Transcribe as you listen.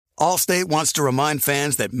Allstate wants to remind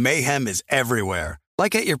fans that mayhem is everywhere,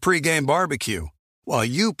 like at your pregame barbecue. While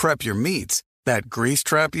you prep your meats, that grease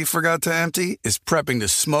trap you forgot to empty is prepping to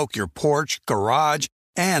smoke your porch, garage,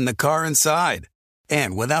 and the car inside.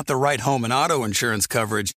 And without the right home and auto insurance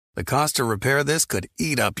coverage, the cost to repair this could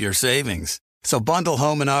eat up your savings. So bundle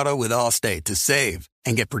home and auto with Allstate to save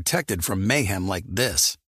and get protected from mayhem like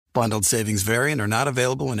this. Bundled savings vary and are not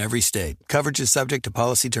available in every state. Coverage is subject to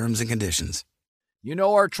policy terms and conditions. You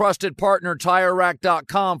know our trusted partner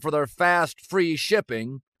TireRack.com for their fast, free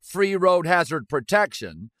shipping, free road hazard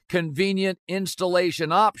protection, convenient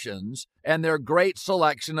installation options, and their great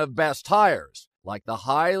selection of best tires, like the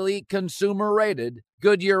highly consumer-rated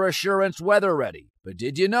Goodyear Assurance Weather Ready. But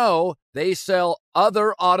did you know they sell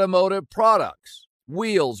other automotive products?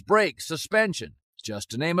 Wheels, brakes, suspension,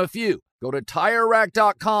 just to name a few. Go to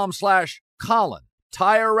TireRack.com/Colin.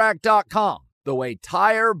 TireRack.com, the way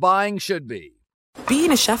tire buying should be.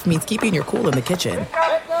 Being a chef means keeping your cool in the kitchen.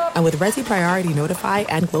 And with Resi Priority Notify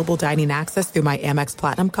and Global Dining Access through my Amex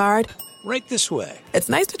Platinum card, right this way. It's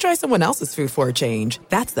nice to try someone else's food for a change.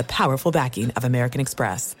 That's the powerful backing of American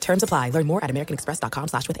Express. Terms apply. Learn more at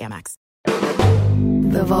americanexpress.com/withAmex.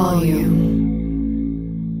 The volume.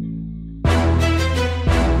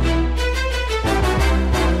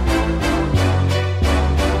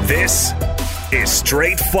 This is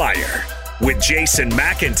Straight Fire with Jason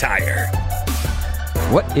McIntyre.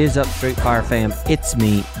 What is up, Straight Fire fam? It's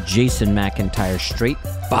me, Jason McIntyre, Straight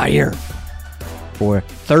Fire for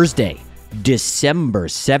Thursday, December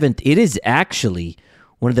 7th. It is actually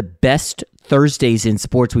one of the best Thursdays in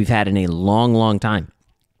sports we've had in a long, long time.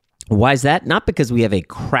 Why is that? Not because we have a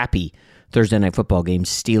crappy Thursday night football game.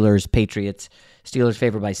 Steelers, Patriots. Steelers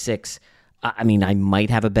favored by 6. I mean, I might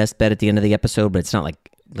have a best bet at the end of the episode, but it's not like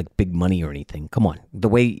big money or anything. Come on. The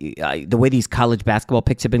way these college basketball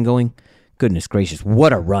picks have been going, goodness gracious,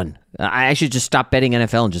 what a run. I should just stop betting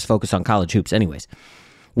NFL and just focus on college hoops. Anyways,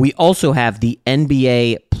 we also have the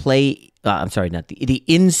NBA the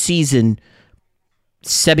in-season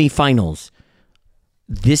semifinals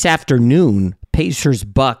this afternoon. Pacers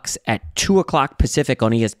Bucks at 2 o'clock Pacific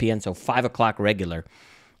on ESPN, so 5 o'clock regular.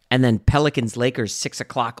 And then Pelicans Lakers 6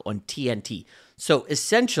 o'clock on TNT. So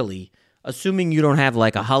essentially, assuming you don't have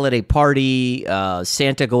like a holiday party,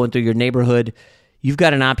 Santa going through your neighborhood, you've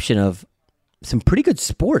got an option of some pretty good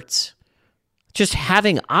sports. Just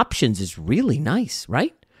having options is really nice,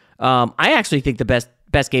 right? I actually think the best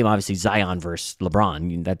game, obviously, Zion versus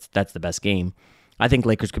LeBron. That's the best game. I think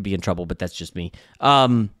Lakers could be in trouble, but that's just me.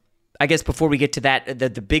 I guess before we get to that,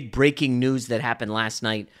 the big breaking news that happened last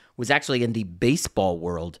night was actually in the baseball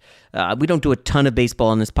world. We don't do a ton of baseball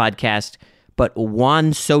on this podcast, but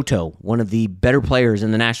Juan Soto, one of the better players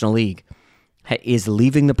in the National League, is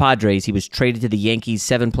leaving the Padres. He was traded to the Yankees,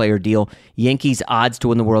 7-player deal. Yankees odds to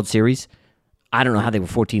win the World Series, I don't know how they were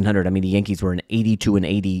 1,400. I mean, the Yankees were an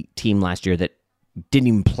 82-80 team last year that didn't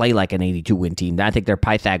even play like an 82-win team. I think their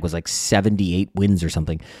Pythag was like 78 wins or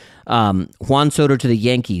something. Juan Soto to the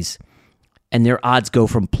Yankees, and their odds go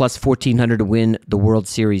from plus 1,400 to win the World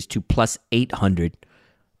Series to plus 800.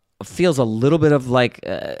 Feels a little bit of like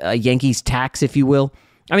a Yankees tax, if you will.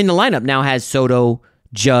 I mean, the lineup now has Soto,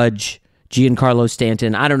 Judge, Giancarlo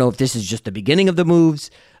Stanton. I don't know if this is just the beginning of the moves.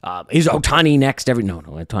 Is Ohtani next? No,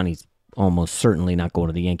 Ohtani's almost certainly not going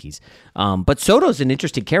to the Yankees. But Soto's an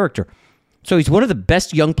interesting character. So he's one of the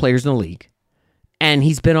best young players in the league, and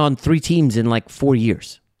he's been on 3 teams in like 4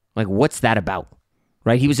 years. Like, what's that about?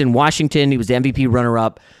 Right? He was in Washington. He was the MVP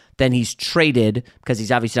runner-up. Then he's traded, because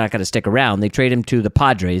he's obviously not going to stick around. They trade him to the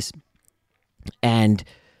Padres, and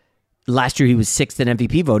last year he was 6th in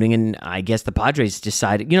MVP voting, and I guess the Padres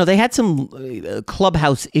decided, they had some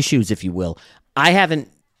clubhouse issues, if you will. I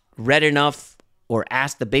haven't read enough or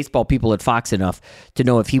asked the baseball people at Fox enough to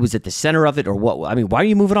know if he was at the center of it or what. I mean, why are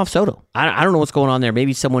you moving off Soto? I don't know what's going on there.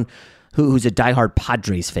 Maybe someone who's a diehard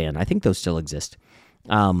Padres fan. I think those still exist.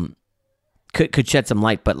 Could shed some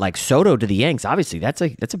light, but like Soto to the Yanks, obviously that's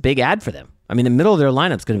a big ad for them. I mean, the middle of their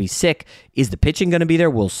lineup's going to be sick. Is the pitching going to be there?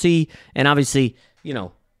 We'll see. And obviously,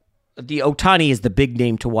 the Ohtani is the big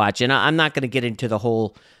name to watch. And I'm not going to get into the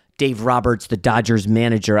whole Dave Roberts, the Dodgers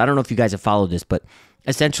manager. I don't know if you guys have followed this, but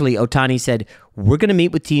essentially Ohtani said, we're going to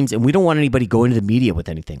meet with teams and we don't want anybody going to the media with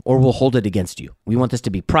anything, or we'll hold it against you. We want this to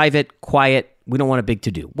be private, quiet. We don't want a big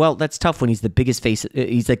to-do. Well, that's tough when he's the biggest face.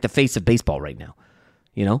 He's like the face of baseball right now.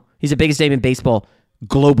 He's the biggest name in baseball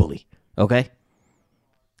globally, okay?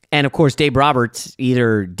 And, of course, Dave Roberts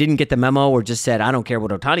either didn't get the memo or just said, I don't care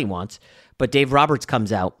what Ohtani wants. But Dave Roberts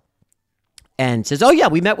comes out and says, oh, yeah,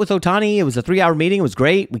 we met with Ohtani. It was a 3-hour meeting. It was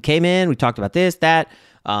great. We came in. We talked about this, that,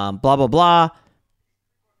 blah, blah, blah.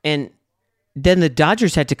 And then the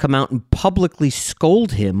Dodgers had to come out and publicly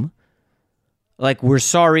scold him. Like, we're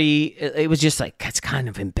sorry. It was just like, that's kind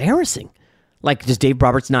of embarrassing. Like, does Dave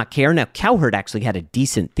Roberts not care? Now, Cowherd actually had a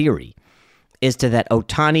decent theory as to that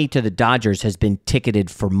Ohtani to the Dodgers has been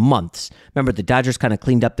ticketed for months. Remember, the Dodgers kind of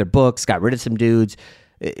cleaned up their books, got rid of some dudes,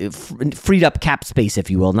 freed up cap space, if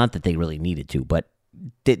you will. Not that they really needed to, but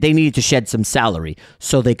they needed to shed some salary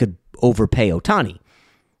so they could overpay Ohtani.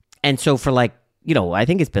 And so for like, I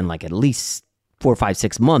think it's been like at least 4, 5,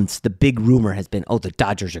 6 months, the big rumor has been, the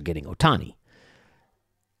Dodgers are getting Ohtani.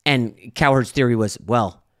 And Cowherd's theory was,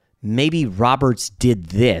 well, maybe Roberts did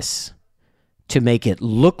this to make it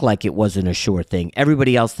look like it wasn't a sure thing.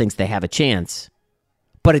 Everybody else thinks they have a chance,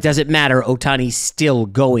 but it doesn't matter. Ohtani's still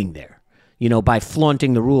going there, by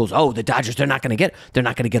flaunting the rules. Oh, the Dodgers, they're not going to get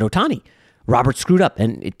Ohtani. Roberts screwed up,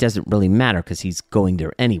 and it doesn't really matter because he's going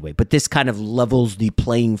there anyway. But this kind of levels the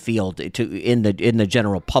playing field in the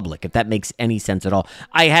general public, if that makes any sense at all.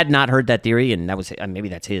 I had not heard that theory, and that was maybe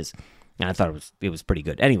that's his. And I thought it was pretty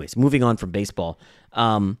good. Anyways, moving on from baseball.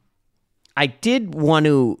 I did want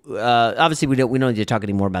to, obviously we don't need to talk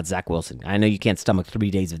anymore about Zach Wilson. I know you can't stomach 3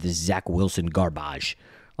 days of this Zach Wilson garbage.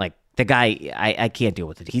 Like, the guy, I can't deal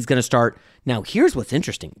with it. He's going to start. Now, here's what's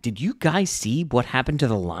interesting. Did you guys see what happened to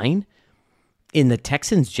the line in the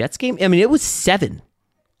Texans-Jets game? I mean, it was 7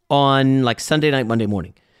 on like Sunday night, Monday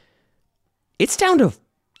morning. It's down to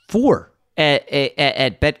 4 at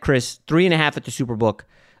BetCris, 3.5 at the Superbook,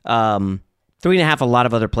 3.5 a lot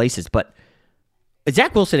of other places, but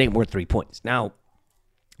Zach Wilson ain't worth 3 points. Now,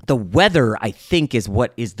 the weather, I think, is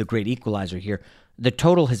what is the great equalizer here. The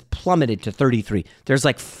total has plummeted to 33. There's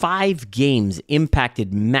like 5 games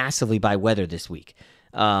impacted massively by weather this week.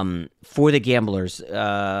 For the gamblers,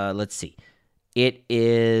 let's see. It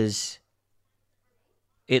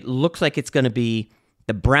looks like it's going to be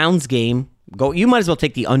the Browns game. You might as well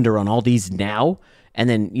take the under on all these now, and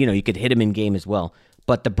then, you could hit them in game as well.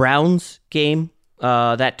 But the Browns game,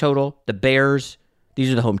 that total, the Bears, these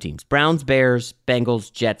are the home teams. Browns, Bears,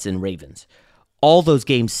 Bengals, Jets, and Ravens. All those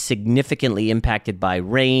games significantly impacted by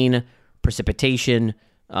rain, precipitation,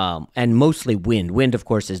 and mostly wind. Wind, of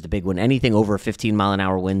course, is the big one. Anything over a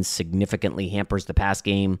 15-mile-an-hour wind significantly hampers the pass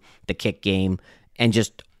game, the kick game, and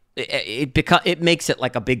just it makes it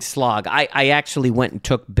like a big slog. I actually went and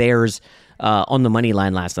took Bears on the money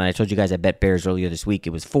line last night. I told you guys I bet Bears earlier this week.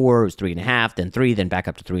 It was 4, it was 3.5, then 3, then back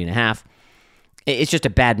up to 3.5. It's just a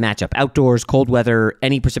bad matchup. Outdoors, cold weather,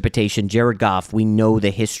 any precipitation. Jared Goff, we know the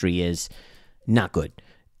history is not good.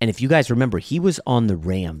 And if you guys remember, he was on the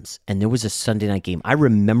Rams, and there was a Sunday night game. I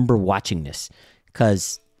remember watching this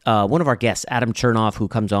because one of our guests, Adam Chernoff, who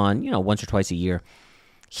comes on, once or twice a year,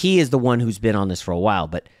 he is the one who's been on this for a while.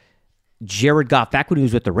 But Jared Goff, back when he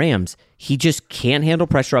was with the Rams, he just can't handle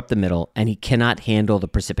pressure up the middle, and he cannot handle the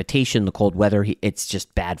precipitation, the cold weather. It's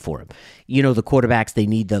just bad for him. The quarterbacks, they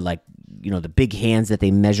need the big hands that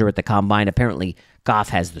they measure at the combine. Apparently, Goff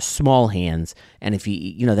has the small hands, and if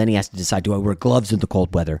he, then he has to decide, do I wear gloves in the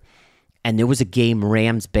cold weather? And there was a game,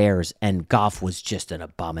 Rams-Bears, and Goff was just an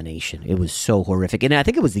abomination. It was so horrific. And I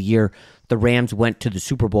think it was the year the Rams went to the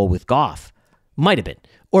Super Bowl with Goff. Might have been.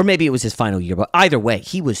 Or maybe it was his final year. But either way,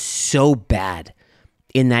 he was so bad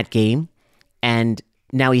in that game. And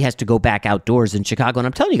now he has to go back outdoors in Chicago. And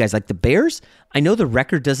I'm telling you guys, like the Bears, I know the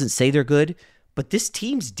record doesn't say they're good, but this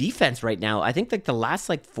team's defense right now, I think like the last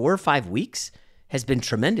 4 or 5 weeks has been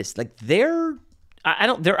tremendous. Like they're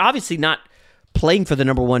obviously not playing for the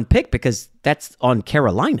number 1 pick because that's on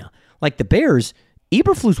Carolina. Like the Bears,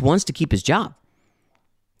 Eberflus wants to keep his job.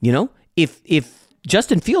 If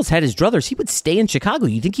Justin Fields had his druthers, he would stay in Chicago.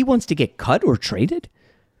 You think he wants to get cut or traded?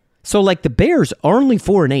 So like the Bears are only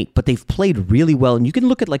 4-8, but they've played really well. And you can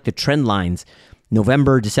look at like the trend lines,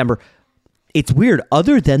 November, December. It's weird.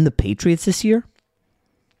 Other than the Patriots this year,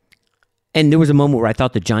 and there was a moment where I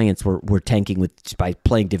thought the Giants were tanking by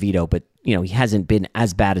playing DeVito, but he hasn't been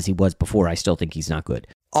as bad as he was before. I still think he's not good.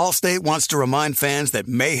 Allstate wants to remind fans that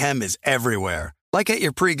mayhem is everywhere, like at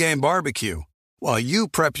your pregame barbecue. While you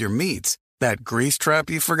prep your meats, that grease trap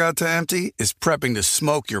you forgot to empty is prepping to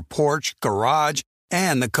smoke your porch, garage,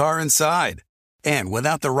 and the car inside. And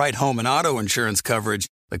without the right home and auto insurance coverage,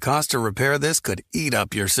 the cost to repair this could eat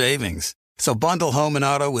up your savings. So bundle home and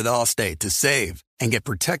auto with Allstate to save and get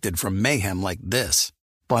protected from mayhem like this.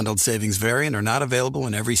 Bundled savings vary and are not available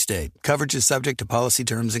in every state. Coverage is subject to policy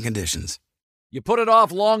terms and conditions. You put it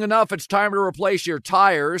off long enough, it's time to replace your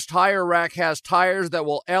tires. Tire Rack has tires that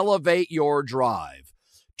will elevate your drive.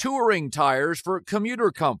 Touring tires for commuter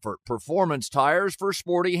comfort, performance tires for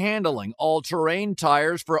sporty handling, all-terrain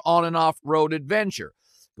tires for on- and off-road adventure.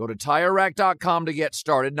 Go to TireRack.com to get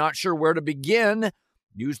started. Not sure where to begin?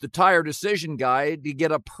 Use the Tire Decision Guide to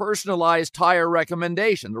get a personalized tire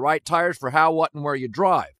recommendation, the right tires for how, what, and where you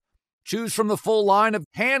drive. Choose from the full line of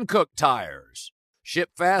hand-cooked tires. Ship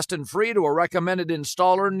fast and free to a recommended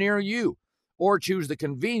installer near you. Or choose the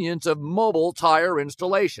convenience of mobile tire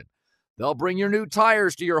installation. They'll bring your new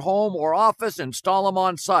tires to your home or office, install them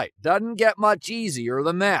on site. Doesn't get much easier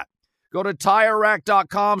than that. Go to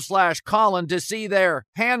TireRack.com/Colin to see their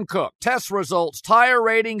hand-cooked test results, tire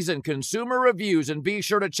ratings, and consumer reviews, and be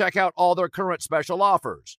sure to check out all their current special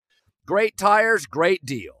offers. Great tires, great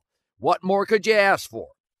deal. What more could you ask for?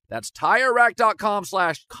 That's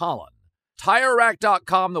TireRack.com/Colin.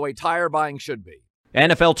 TireRack.com, the way tire buying should be.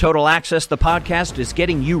 NFL Total Access, the podcast, is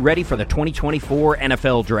getting you ready for the 2024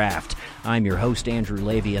 NFL Draft. I'm your host, Andrew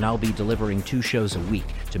Levy, and I'll be delivering 2 shows a week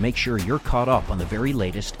to make sure you're caught up on the very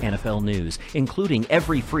latest NFL news, including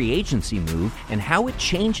every free agency move and how it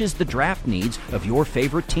changes the draft needs of your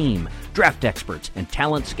favorite team. Draft experts and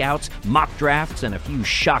talent scouts, mock drafts, and a few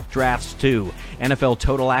shock drafts, too. NFL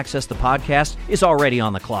Total Access, the podcast, is already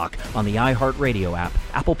on the clock on the iHeartRadio app,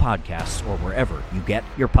 Apple Podcasts, or wherever you get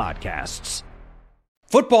your podcasts.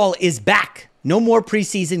 Football is back. No more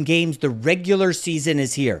preseason games. The regular season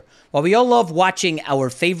is here. While we all love watching our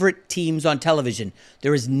favorite teams on television,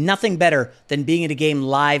 there is nothing better than being at a game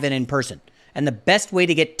live and in person. And the best way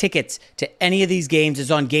to get tickets to any of these games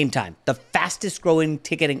is on Game Time, the fastest growing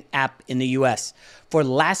ticketing app in the U.S. For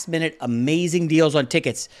last minute amazing deals on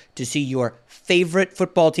tickets to see your favorite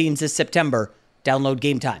football teams this September, download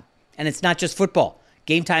Game Time. And it's not just football.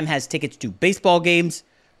 Game Time has tickets to baseball games,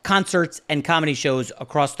 concerts, and comedy shows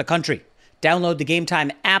across the country. Download the Game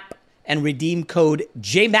Time app and redeem code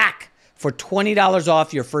JMAC for $20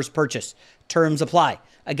 off your first purchase. Terms apply.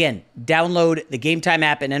 Again, download the Game Time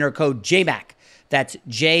app and enter code JMAC. That's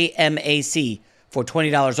JMAC for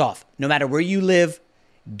 $20 off. No matter where you live,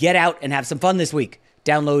 get out and have some fun this week.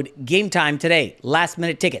 Download Game Time today. Last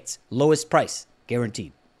minute tickets. Lowest price.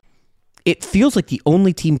 Guaranteed. It feels like the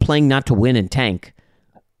only team playing not to win and tank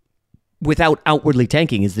without outwardly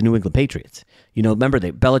tanking is the New England Patriots. You know, remember,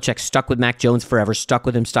 Belichick stuck with Mac Jones forever, stuck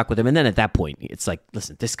with him. And then at that point, it's like,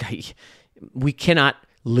 listen, this guy, we cannot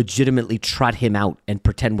legitimately trot him out and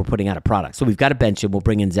pretend we're putting out a product. So we've got to bench him. We'll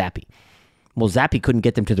bring in Zappe. Well, Zappe couldn't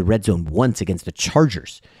get them to the red zone once against the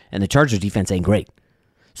Chargers, and the Chargers defense ain't great.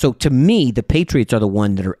 So to me, the Patriots are the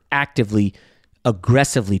one that are actively,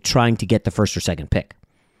 aggressively trying to get the first or second pick.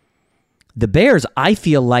 The Bears, I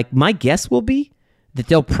feel like my guess will be that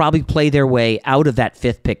they'll probably play their way out of that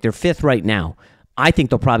 5th pick. They're 5th right now. I think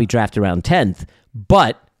they'll probably draft around 10th,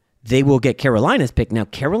 but they will get Carolina's pick. Now,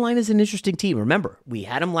 Carolina's an interesting team. Remember, we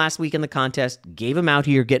had them last week in the contest, gave them out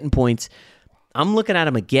here getting points. I'm looking at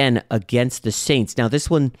them again against the Saints. Now, this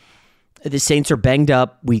one, the Saints are banged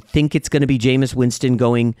up. We think it's going to be Jameis Winston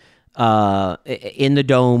going in the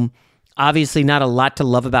Dome. Obviously, not a lot to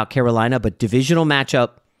love about Carolina, but divisional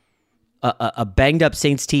matchup. A banged-up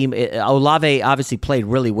Saints team. Olave obviously played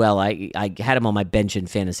really well. I had him on my bench in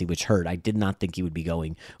fantasy, which hurt. I did not think he would be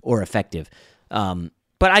going or effective. But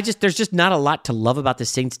there's just not a lot to love about the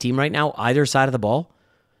Saints team right now, either side of the ball.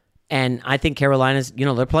 And I think Carolina's,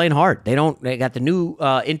 they're playing hard. They got the new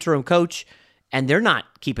interim coach, and they're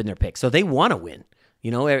not keeping their picks. So they want to win.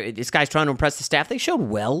 This guy's trying to impress the staff. They showed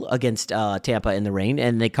well against Tampa in the rain,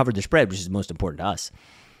 and they covered the spread, which is most important to us.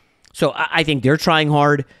 So I think they're trying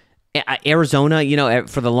hard. Arizona,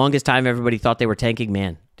 for the longest time, everybody thought they were tanking.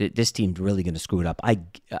 Man, this team's really going to screw it up. I'm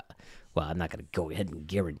not going to go ahead and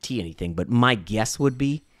guarantee anything, but my guess would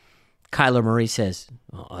be Kyler Murray says,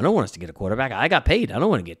 I don't want us to get a quarterback. I got paid. I don't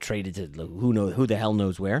want to get traded to who the hell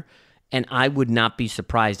knows where. And I would not be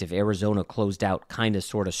surprised if Arizona closed out kind of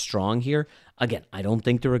sort of strong here. Again, I don't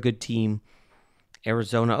think they're a good team.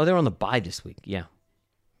 Arizona, they're on the bye this week. Yeah.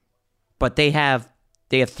 But they have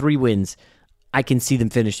 3 wins. I can see them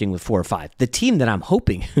finishing with 4 or 5. The team that I'm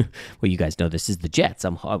hoping, well, you guys know this, is the Jets. I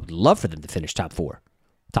would love for them to finish top 4,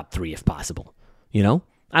 top 3 if possible.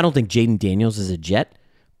 I don't think Jaden Daniels is a Jet,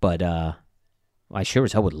 but I sure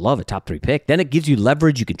as hell would love a top 3 pick. Then it gives you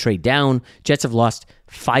leverage. You can trade down. Jets have lost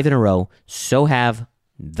 5 in a row. So have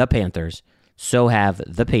the Panthers. So have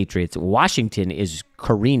the Patriots. Washington is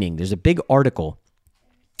careening. There's a big article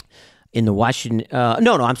in the Washington.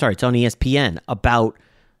 I'm sorry. It's on ESPN about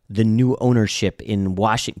the new ownership in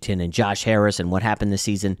Washington and Josh Harris and what happened this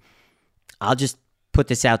season. I'll just put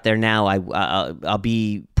this out there now. I'll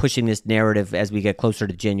be pushing this narrative as we get closer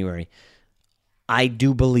to January. I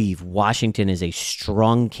do believe Washington is a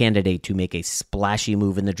strong candidate to make a splashy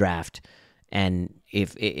move in the draft. And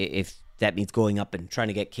if that means going up and trying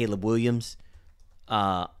to get Caleb Williams,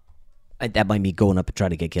 that might mean going up and trying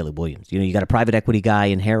to get Caleb Williams. You got a private equity guy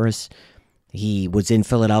in Harris. He was in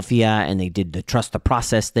Philadelphia, and they did the trust the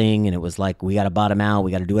process thing, and it was like, we got to bottom out.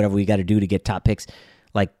 We got to do whatever we got to do to get top picks.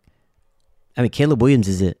 Like, I mean, Caleb Williams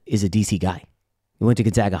is a D.C. guy. He went to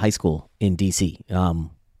Gonzaga High School in D.C.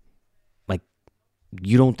 Like,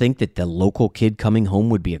 you don't think that the local kid coming home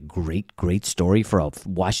would be a great story for a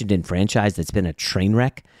Washington franchise that's been a train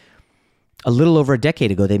wreck? A little over a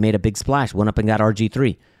decade ago, they made a big splash, went up and got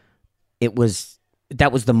RG3. That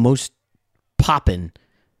was the most poppin'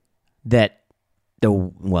 that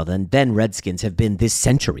then Redskins have been this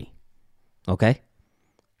century. Okay?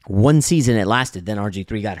 One season it lasted, then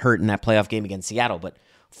RG3 got hurt in that playoff game against Seattle, but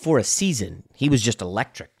for a season, he was just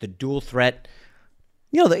electric. The dual threat.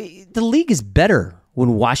 You know, the league is better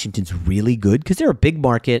when Washington's really good because they're a big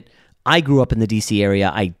market. I grew up in the D.C. area.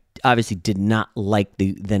 I obviously did not like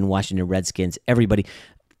the then Washington Redskins. Everybody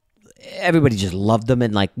just loved them,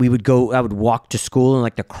 and like I would walk to school, and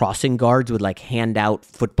like the crossing guards would like hand out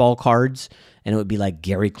football cards, and it would be like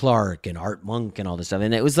Gary Clark and Art Monk and all this stuff,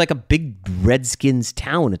 and it was like a big Redskins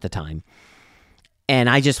town at the time. And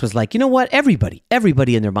I just was like, you know what? Everybody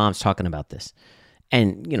and their mom's talking about this.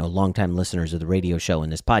 And, you know, longtime listeners of the radio show and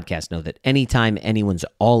this podcast know that anytime anyone's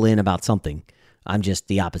all in about something, I'm just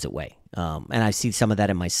the opposite way. And I see some of that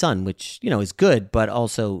in my son, which, you know, is good, but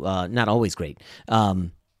also not always great.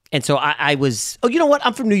 And so I was, you know what?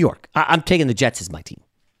 I'm from New York. I'm taking the Jets as my team.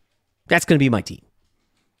 That's going to be my team.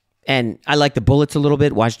 And I like the Bullets a little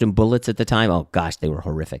bit, Washington Bullets at the time. Oh, gosh, they were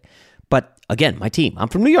horrific. But again, my team. I'm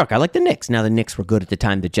from New York. I like the Knicks. Now, the Knicks were good at the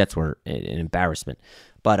time. The Jets were an embarrassment.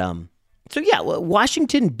 But, so yeah,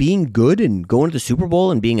 Washington being good and going to the Super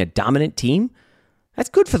Bowl and being a dominant team, that's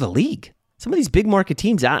good for the league. Some of these big market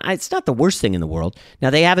teams, it's not the worst thing in the world. Now,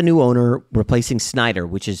 they have a new owner replacing Snyder,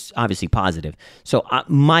 which is obviously positive. So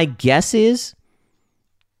my guess is,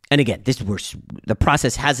 and again, the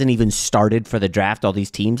process hasn't even started for the draft, all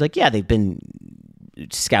these teams. Like, yeah, they've been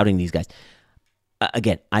scouting these guys.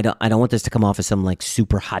 Again, I don't want this to come off as some like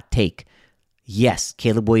super hot take. Yes,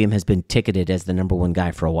 Caleb Williams has been ticketed as the number one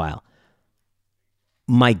guy for a while.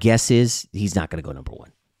 My guess is he's not going to go number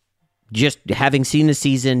one. Just having seen the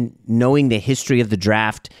season, knowing the history of the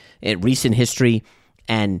draft, recent history,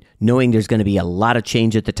 and knowing there's going to be a lot of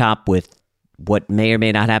change at the top with what may or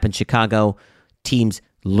may not happen in Chicago, teams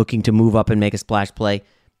looking to move up and make a splash play,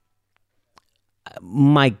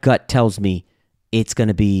 my gut tells me it's going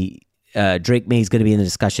to be Drake May's going to be in the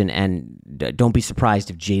discussion, and don't be surprised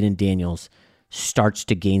if Jaden Daniels starts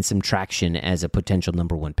to gain some traction as a potential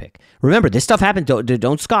number one pick. Remember, this stuff happens.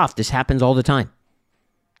 Don't scoff. This happens all the time.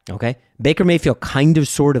 Okay? Baker Mayfield kind of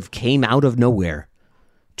sort of came out of nowhere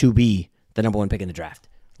to be the number one pick in the draft.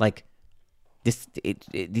 Like,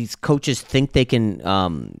 these coaches think they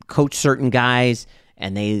can coach certain guys,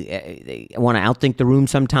 and they want to outthink the room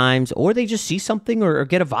sometimes, or they just see something or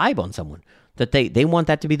get a vibe on someone that they want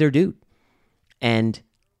that to be their dude. And,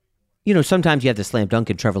 you know, sometimes you have the slam dunk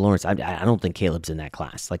in Trevor Lawrence. I don't think Caleb's in that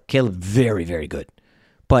class. Like, Caleb, very, very good.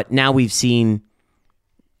 But now we've seen,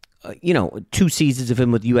 2 seasons of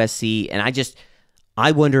him with USC, and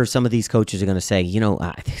I wonder if some of these coaches are going to say, we're going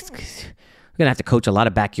to have to coach a lot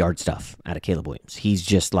of backyard stuff out of Caleb Williams. He's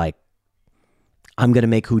just like, I'm going to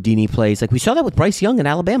make Houdini plays. Like, we saw that with Bryce Young in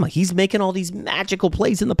Alabama. He's making all these magical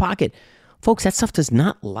plays in the pocket. Folks, that stuff does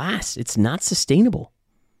not last. It's not sustainable.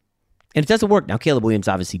 And it doesn't work. Now, Caleb Williams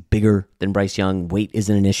obviously bigger than Bryce Young. Weight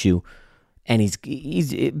isn't an issue. And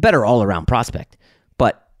he's a better all-around prospect.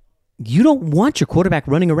 But you don't want your quarterback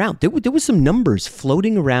running around. There was some numbers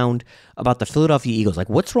floating around about the Philadelphia Eagles. Like,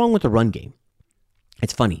 what's wrong with the run game?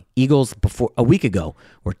 It's funny. Eagles, a week ago,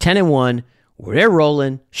 were 10-1. They're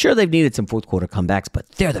rolling. Sure, they've needed some fourth-quarter comebacks, but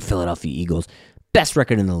they're the Philadelphia Eagles. Best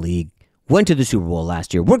record in the league. Went to the Super Bowl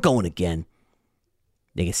last year. We're going again.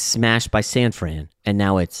 They get smashed by San Fran, and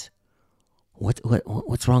now it's,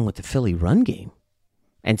 what's wrong with the Philly run game?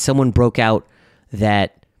 And someone broke out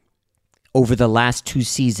that over the last 2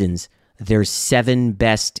 seasons, their 7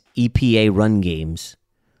 best EPA run games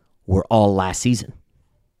were all last season.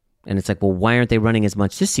 And it's like, well, why aren't they running as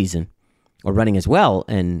much this season or running as well?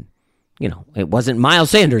 And, it wasn't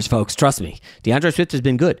Miles Sanders, folks. Trust me. DeAndre Swift has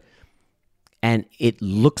been good. And it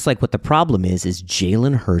looks like what the problem is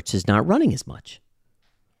Jalen Hurts is not running as much.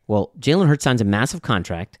 Well, Jalen Hurts signs a massive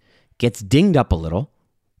contract, gets dinged up a little,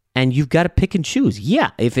 and you've got to pick and choose.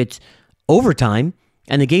 Yeah, if it's overtime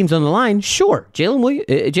and the game's on the line, sure,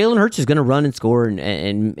 Jalen Hurts is going to run and score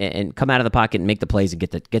and come out of the pocket and make the plays and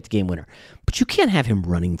get the game winner. But you can't have him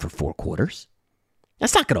running for 4 quarters.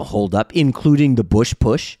 That's not going to hold up, including the Bush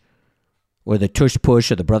push or the tush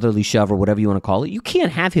push or the brotherly shove or whatever you want to call it. You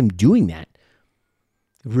can't have him doing that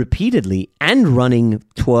repeatedly and running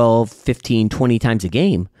 12, 15, 20 times a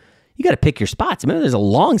game. you got to pick your spots. I mean, there's a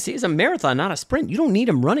long season, a marathon, not a sprint. You don't need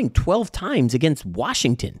him running 12 times against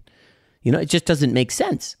Washington. It just doesn't make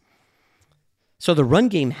sense. So the run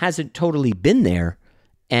game hasn't totally been there.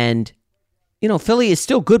 And, Philly is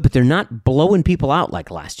still good, but they're not blowing people out like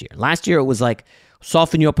last year. Last year, it was like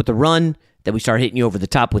soften you up with the run, then we start hitting you over the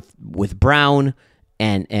top with Brown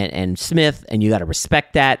and Smith, and you got to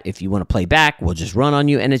respect that. If you want to play back, we'll just run on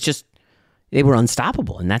you. And it's just, they were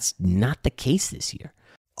unstoppable, and that's not the case this year.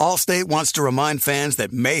 Allstate wants to remind fans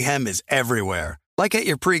that mayhem is everywhere, like at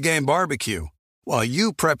your pregame barbecue. While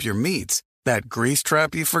you prep your meats, that grease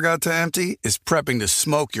trap you forgot to empty is prepping to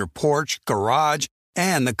smoke your porch, garage,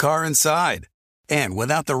 and the car inside. And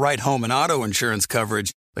without the right home and auto insurance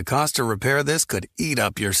coverage, the cost to repair this could eat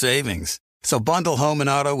up your savings. So bundle home and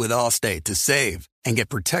auto with Allstate to save and get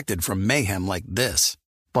protected from mayhem like this.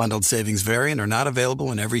 Bundled savings vary and are not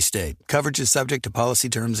available in every state. Coverage is subject to policy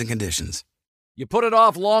terms and conditions. You put it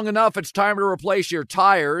off long enough, it's time to replace your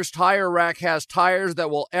tires. Tire Rack has tires that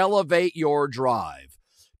will elevate your drive.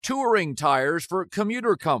 Touring tires for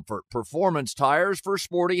commuter comfort, performance tires for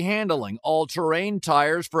sporty handling, all-terrain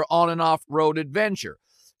tires for on- and off-road adventure.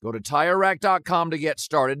 Go to TireRack.com to get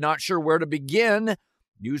started. Not sure where to begin?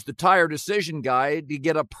 Use the Tire Decision Guide to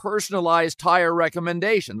get a personalized tire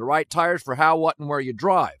recommendation, the right tires for how, what, and where you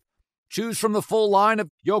drive. Choose from the full line of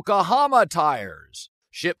Yokohama tires.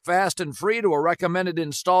 Ship fast and free to a recommended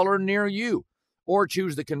installer near you. Or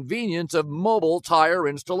choose the convenience of mobile tire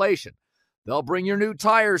installation. They'll bring your new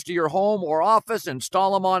tires to your home or office,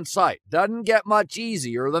 install them on site. Doesn't get much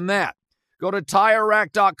easier than that. Go to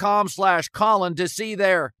TireRack.com/Colin to see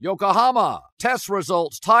their Yokohama test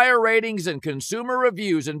results, tire ratings, and consumer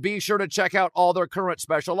reviews, and be sure to check out all their current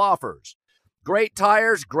special offers. Great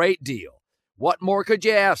tires, great deal. What more could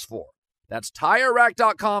you ask for? That's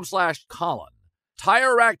TireRack.com/Colin.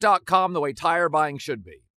 TireRack.com, the way tire buying should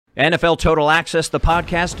be. NFL Total Access, the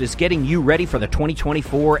podcast, is getting you ready for the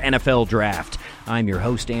 2024 NFL Draft. I'm your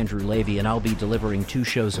host, Andrew Levy, and I'll be delivering 2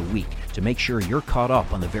 shows a week to make sure you're caught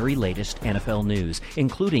up on the very latest NFL news,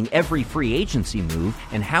 including every free agency move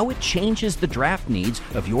and how it changes the draft needs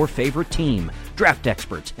of your favorite team. Draft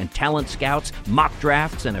experts and talent scouts, mock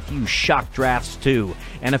drafts, and a few shock drafts, too.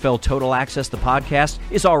 NFL Total Access, the podcast,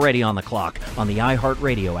 is already on the clock on the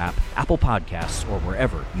iHeartRadio app, Apple Podcasts, or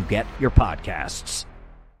wherever you get your podcasts.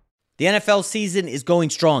 The NFL season is going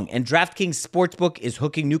strong, and DraftKings Sportsbook is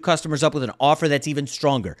hooking new customers up with an offer that's even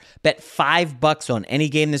stronger. Bet $5 on any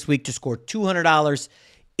game this week to score $200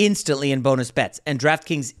 instantly in bonus bets, and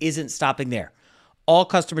DraftKings isn't stopping there. All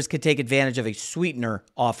customers can take advantage of a sweetener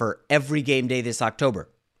offer every game day this October.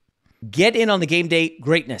 Get in on the game day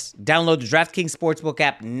greatness. Download the DraftKings Sportsbook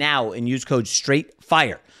app now and use code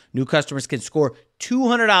STRAIGhtFIRE. New customers can score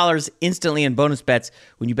 $200 instantly in bonus bets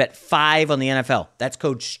when you bet $5 on the NFL. That's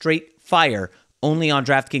code STRAIGhtFIRE only on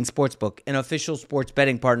DraftKings Sportsbook, an official sports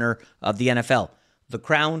betting partner of the NFL. The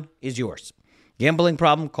crown is yours. Gambling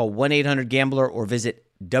problem? Call 1-800-GAMBLER or visit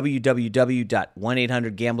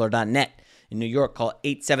www.1800gambler.net. In New York, call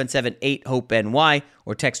 877-8-HOPE-NY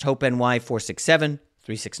or text HOPE-NY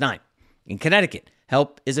 467-369. In Connecticut,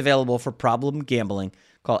 help is available for problem gambling.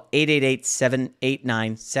 Call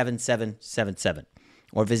 888-789-7777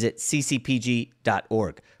 or visit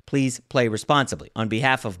ccpg.org. Please play responsibly. On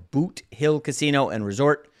behalf of Boot Hill Casino and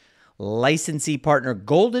Resort, licensee partner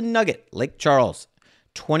Golden Nugget, Lake Charles.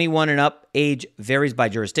 21 and up, age varies by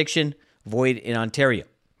jurisdiction, void in Ontario.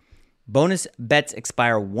 Bonus bets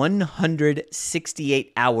expire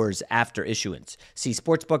 168 hours after issuance. See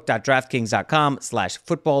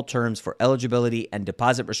sportsbook.draftkings.com/football terms for eligibility and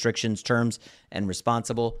deposit restrictions, terms, and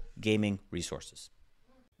responsible gaming resources.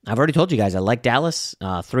 I've already told you guys I like Dallas,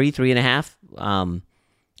 3.5.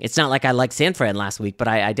 It's not like I liked San Fran last week, but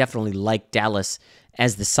I definitely like Dallas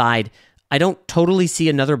as the side. I don't totally see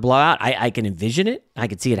another blowout. I can envision it. I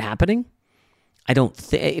can see it happening.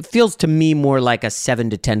 It feels to me more like a 7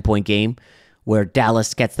 to 10 point game where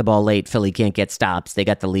Dallas gets the ball late, Philly can't get stops. They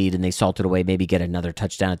got the lead and they salt it away, maybe get another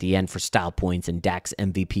touchdown at the end for style points and Dak's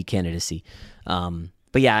MVP candidacy. But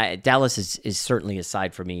yeah, Dallas is certainly a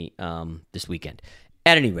side for me this weekend.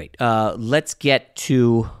 At any rate, let's get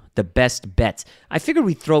to the best bets. I figured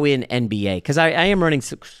we'd throw in NBA because I am running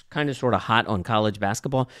kind of sort of hot on college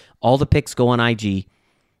basketball. All the picks go on IG.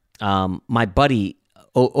 My buddy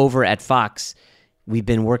over at Fox, we've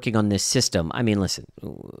been working on this system. I mean, listen,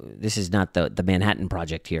 this is not the Manhattan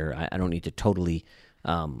Project here. I don't need to totally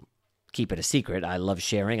keep it a secret. I love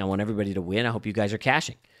sharing. I want everybody to win. I hope you guys are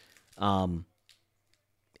cashing.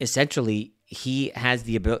 Essentially, he has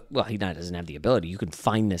the ability. Well, he doesn't have the ability. You can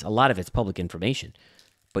find this. A lot of it's public information.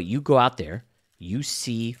 But you go out there, you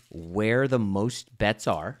see where the most bets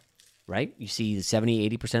are, right? You see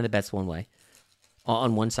 70-80% of the bets one way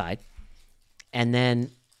on one side. And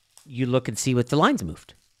then you look and see what the line's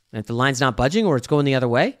moved. And if the line's not budging or it's going the other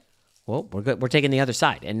way, well, we're taking the other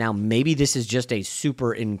side. And now maybe this is just a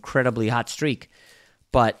super incredibly hot streak.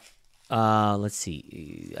 But let's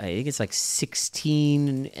see. I think it's like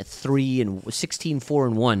 16-3 and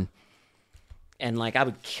 16-4-1. And like I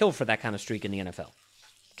would kill for that kind of streak in the NFL.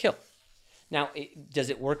 Kill. Now, does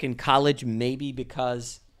it work in college? Maybe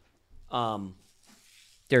because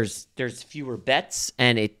there's fewer bets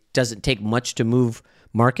and it doesn't take much to move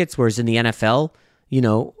markets. Whereas in the NFL,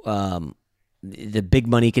 the big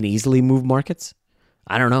money can easily move markets.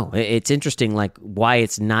 I don't know. It's interesting, like why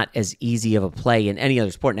it's not as easy of a play in any other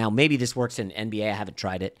sport. Now, maybe this works in NBA. I haven't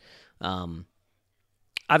tried it.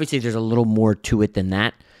 Obviously, there's a little more to it than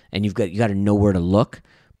that, and you got to know where to look.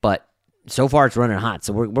 But so far, it's running hot.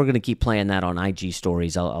 So we're going to keep playing that on IG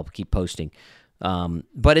stories. I'll keep posting.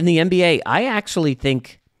 But in the NBA, I actually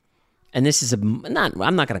think, and this is I'm not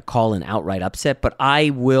going to call an outright upset, but I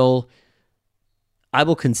will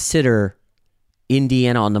consider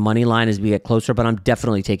Indiana on the money line as we get closer, but I'm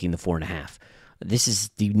definitely taking the 4.5. This is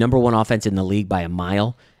the number one offense in the league by a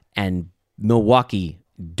mile, and Milwaukee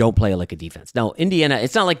don't play like a defense. Now, Indiana,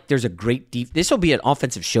 it's not like there's a great defense. This will be an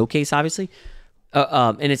offensive showcase, obviously,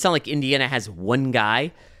 and it's not like Indiana has one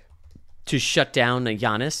guy to shut down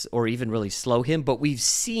Giannis or even really slow him, but we've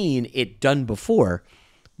seen it done before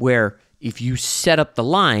where if you set up the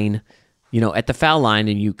line, at the foul line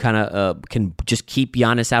and you kind of can just keep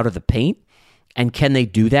Giannis out of the paint. And can they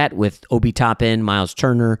do that with Obi Toppin, Miles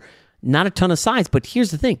Turner? Not a ton of size, but here's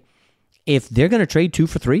the thing. If they're going to trade 2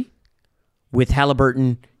 for 3 with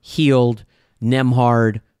Halliburton, Hield,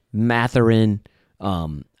 Nembhard, Mathurin,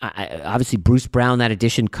 obviously Bruce Brown, that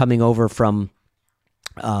addition coming over from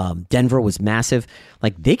Denver was massive.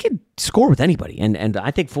 Like they could score with anybody. And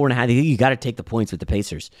I think 4.5, you got to take the points with the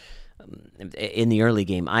Pacers in the early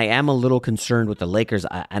game. I am a little concerned with the Lakers.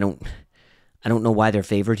 I don't know why they're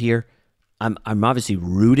favored here. I'm obviously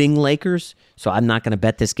rooting Lakers, so I'm not going to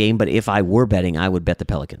bet this game. But if I were betting, I would bet the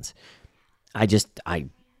Pelicans. I think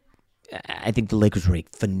the Lakers were a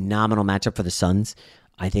phenomenal matchup for the Suns.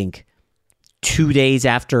 I think 2 days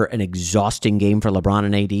after an exhausting game for LeBron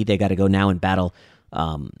and AD, they got to go now and battle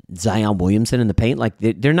Zion Williamson in the paint. Like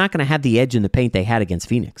they're not going to have the edge in the paint they had against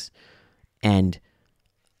Phoenix, and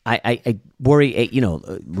I worry, a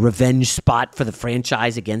revenge spot for the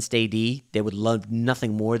franchise against AD. They would love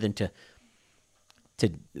nothing more than to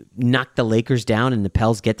knock the Lakers down and the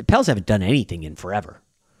Pels haven't done anything in forever.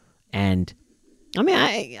 And I mean,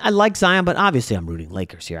 I like Zion, but obviously I'm rooting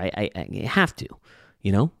Lakers here. I have to,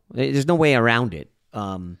 there's no way around it.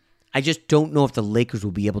 I just don't know if the Lakers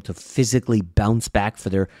will be able to physically bounce back for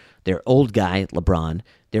their old guy, LeBron,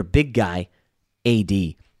 their big guy,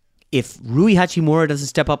 AD. If Rui Hachimura doesn't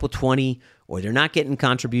step up with 20, or they're not getting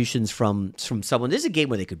contributions from someone, this is a game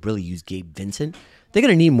where they could really use Gabe Vincent. They're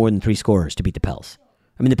going to need more than 3 scorers to beat the Pels.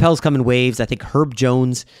 I mean, the Pels come in waves. I think Herb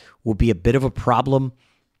Jones will be a bit of a problem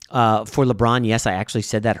for LeBron. Yes, I actually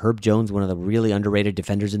said that. Herb Jones, one of the really underrated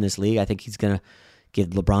defenders in this league. I think he's going to give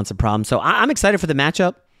LeBron some problems. So I'm excited for the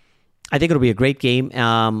matchup. I think it'll be a great game.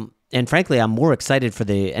 And frankly, I'm more excited for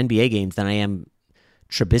the NBA games than I am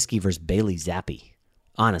Trubisky versus Bailey Zappi.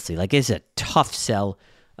 Honestly, like it's a tough sell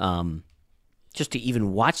just to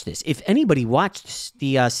even watch this. If anybody watched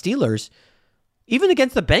the Steelers, even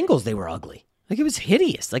against the Bengals, they were ugly. Like it was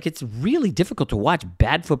hideous. Like it's really difficult to watch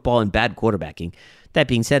bad football and bad quarterbacking. That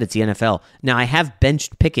being said, it's the NFL. Now I have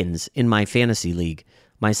benched Pickens in my fantasy league.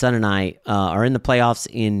 My son and I are in the playoffs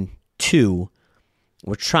in 2.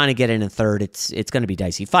 We're trying to get in a third. It's going to be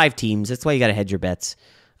dicey. 5 teams. That's why you got to hedge your bets.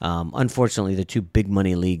 Unfortunately, the 2 big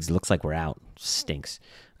money leagues looks like we're out. Stinks.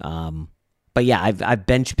 But yeah, I've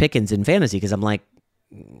benched Pickens in fantasy because I'm like,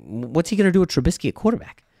 what's he going to do with Trubisky at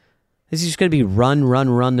quarterback? This is just going to be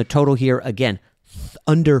run. The total here, again,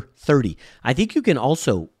 under 30. I think you can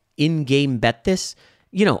also in-game bet this.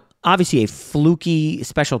 Obviously a fluky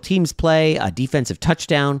special teams play, a defensive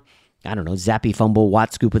touchdown, I don't know, Zappy fumble,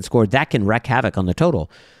 Watt scoop and score. That can wreak havoc on the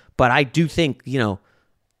total. But I do think,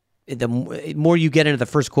 the more you get into the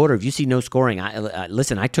first quarter, if you see no scoring,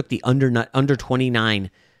 I took the under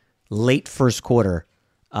 29 late first quarter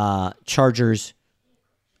Chargers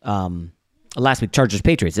last week, Chargers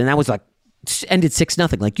Patriots, and that was like ended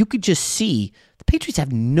 6-0. Like you could just see the Patriots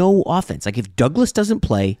have no offense. Like if Douglas doesn't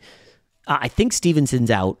play, I think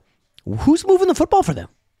Stevenson's out. Who's moving the football for them?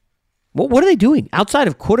 What are they doing outside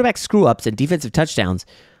of quarterback screw ups and defensive touchdowns?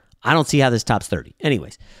 I don't see how this tops 30.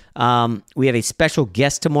 Anyways, we have a special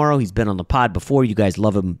guest tomorrow. He's been on the pod before. You guys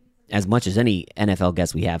love him as much as any NFL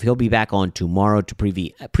guest we have. He'll be back on tomorrow to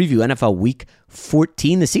preview NFL Week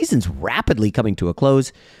 14. The season's rapidly coming to a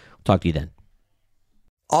close. We'll talk to you then.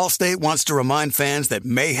 Allstate wants to remind fans that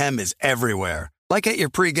mayhem is everywhere, like at your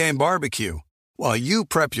pregame barbecue. While you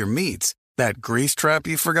prep your meats, that grease trap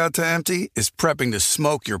you forgot to empty is prepping to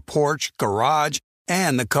smoke your porch, garage,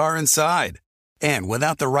 and the car inside. And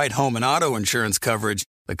without the right home and auto insurance coverage,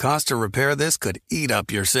 the cost to repair this could eat up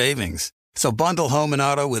your savings. So bundle home and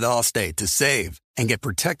auto with Allstate to save and get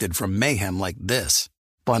protected from mayhem like this.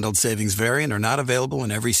 Bundled savings vary and are not available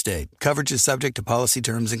in every state. Coverage is subject to policy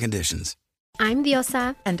terms and conditions. I'm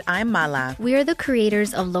Diosa. And I'm Mala. We are the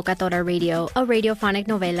creators of Locatora Radio, a radiophonic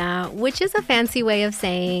novela, which is a fancy way of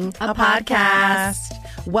saying a podcast.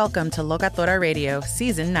 Welcome to Locatora Radio,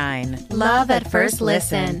 Season 9. Love at first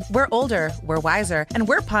listen. We're older, we're wiser, and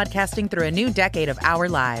we're podcasting through a new decade of our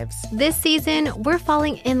lives. This season, we're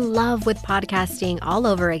falling in love with podcasting all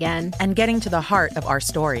over again. And getting to the heart of our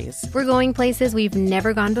stories. We're going places we've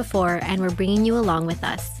never gone before, and we're bringing you along with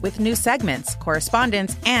us. With new segments,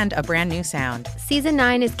 correspondence, and a brand new sound. Season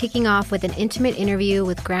 9 is kicking off with an intimate interview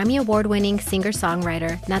with Grammy Award-winning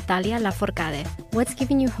singer-songwriter Natalia Lafourcade. What's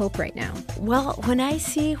giving you hope right now? Well, when I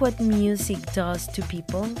see what music does to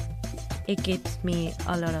people, it gives me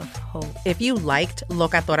a lot of hope. If you liked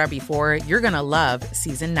Locatora before, you're going to love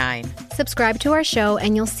Season 9. Subscribe to our show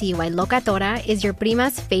and you'll see why Locatora is your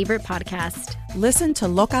prima's favorite podcast. Listen to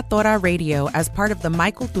Locatora Radio as part of the My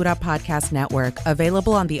Cultura Podcast Network,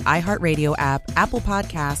 available on the iHeartRadio app, Apple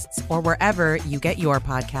Podcasts, or wherever you get your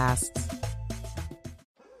podcasts.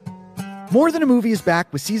 More Than a Movie is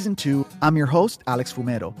back with Season 2. I'm your host, Alex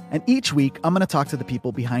Fumero, and each week I'm going to talk to the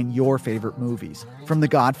people behind your favorite movies. From The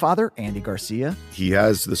Godfather, Andy Garcia. He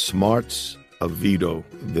has the smarts of Vito,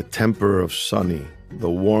 the temper of Sonny, the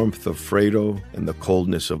warmth of Fredo, and the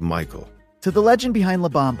coldness of Michael. To the legend behind La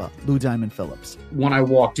Bamba, Lou Diamond Phillips. When I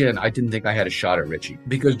walked in, I didn't think I had a shot at Richie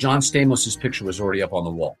because John Stamos' picture was already up on the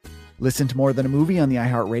wall. Listen to More Than a Movie on the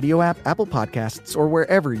iHeartRadio app, Apple Podcasts, or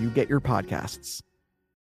wherever you get your podcasts.